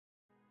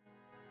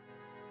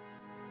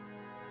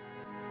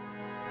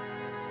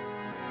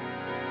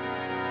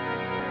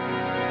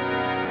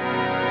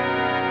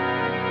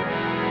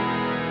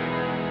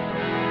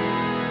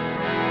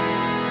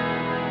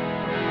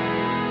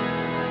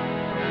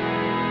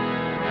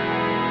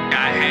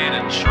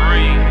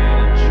dream.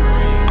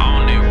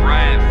 Only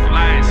ride,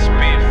 fly,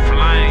 spit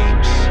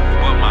flames.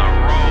 But my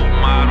role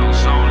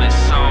models only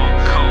sold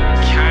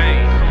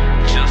cocaine.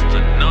 Just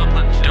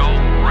another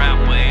dope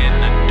rapper in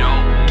the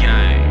dope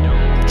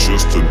game.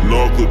 Just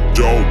another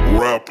dope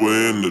rapper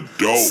in the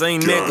dope Seen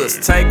game.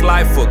 niggas take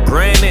life for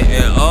granted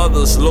and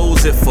others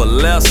lose it for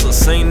lesser.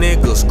 Seen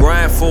niggas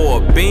grind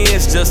for a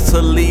Benz just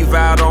to leave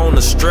out on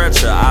the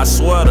stretcher. I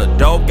swear the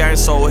dope game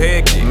so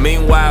hectic.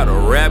 Meanwhile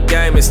the rap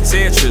game is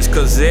Tetris,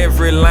 cause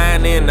every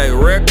line in they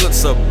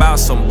records about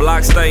some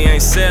blocks they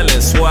ain't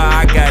selling. Swear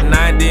I got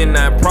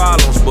 99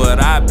 problems, but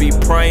I be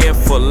praying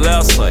for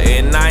lesser.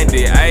 In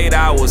 98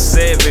 I was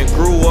 7,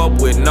 grew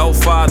up with no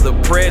father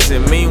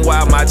present.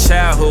 Meanwhile my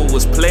childhood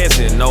was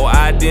pleasant. No,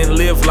 I didn't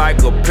live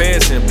like a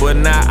peasant, but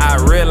now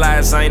I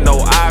realize ain't no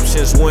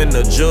options when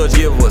the judge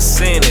give a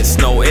sentence.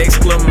 No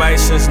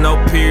exclamations, no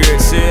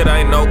periods, it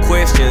ain't no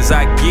questions,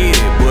 I get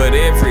it. But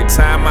every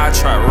time I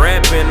try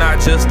rapping, I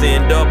just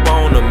end up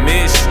on a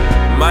mission.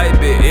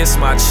 Maybe it's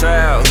my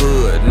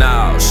childhood,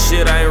 nah,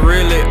 shit ain't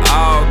really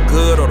all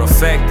good. Or the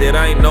fact that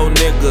ain't no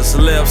niggas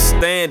left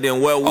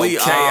standing where we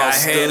all I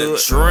stood. had a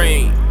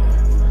dream.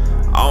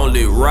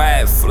 Only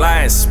ride,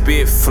 fly, and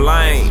spit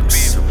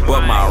flames.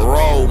 But my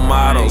role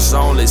models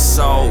only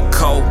sold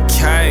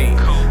cocaine.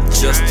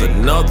 Just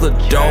another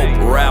dope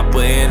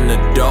rapper in the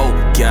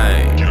dope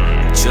game.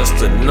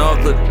 Just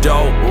another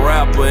dope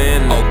rapper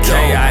in the dope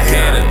game. I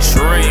had a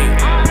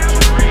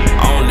dream.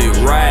 Only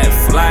ride,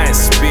 fly, and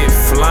spit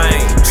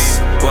flames.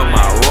 But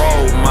my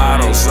role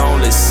models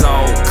only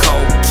sold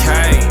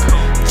cocaine.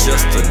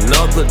 Just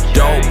another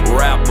dope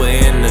rapper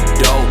in the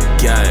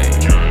dope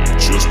game.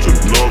 Just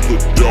another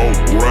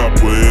dope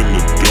rapper in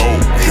the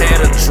dope game.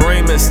 Had a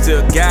dream and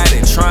still got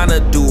it.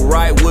 Tryna do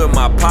right with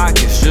my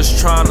pockets.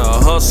 Just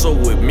tryna hustle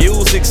with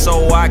music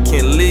so I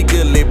can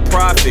legally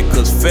profit.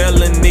 Cause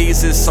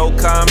felonies is so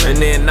common. And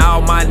then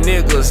all my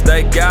niggas,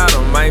 they got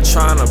 'em. Ain't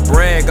tryna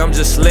brag, I'm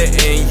just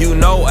letting you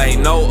know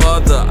ain't no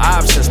other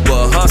options.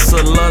 But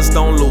hustlers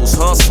don't lose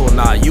hustle.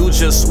 Nah, you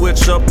just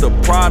switch up the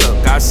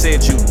product. I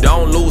said you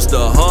don't lose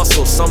the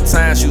hustle.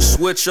 Sometimes you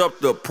switch up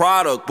the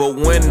product. But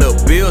when the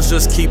bills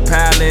just keep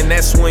piling,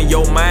 that's when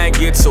your mind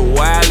gets a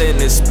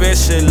wildin'.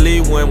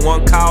 Especially when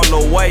one call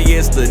away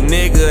is the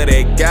nigga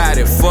that got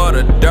it for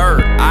the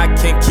dirt. I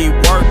can keep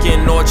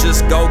working or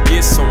just go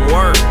get some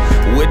work.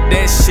 With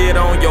that shit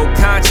on your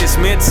conscience,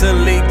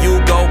 mentally you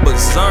go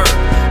berserk.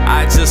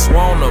 I just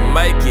wanna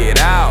make it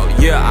out,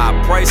 yeah,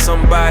 I pray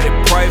somebody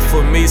pray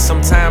for me.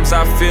 Sometimes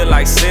I feel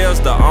like sales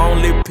the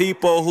only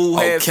people who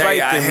had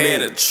faith in me. I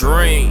had a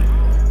dream.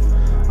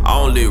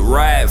 Only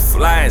ride,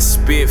 fly, and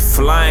spit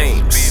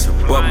flames.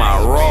 But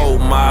my role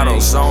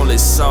models only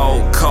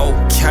sold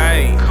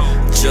cocaine.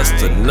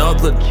 Just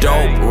another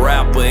dope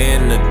rapper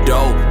in the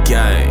dope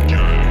game.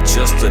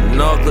 Just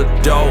another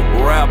dope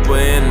rapper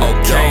in the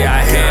dope game.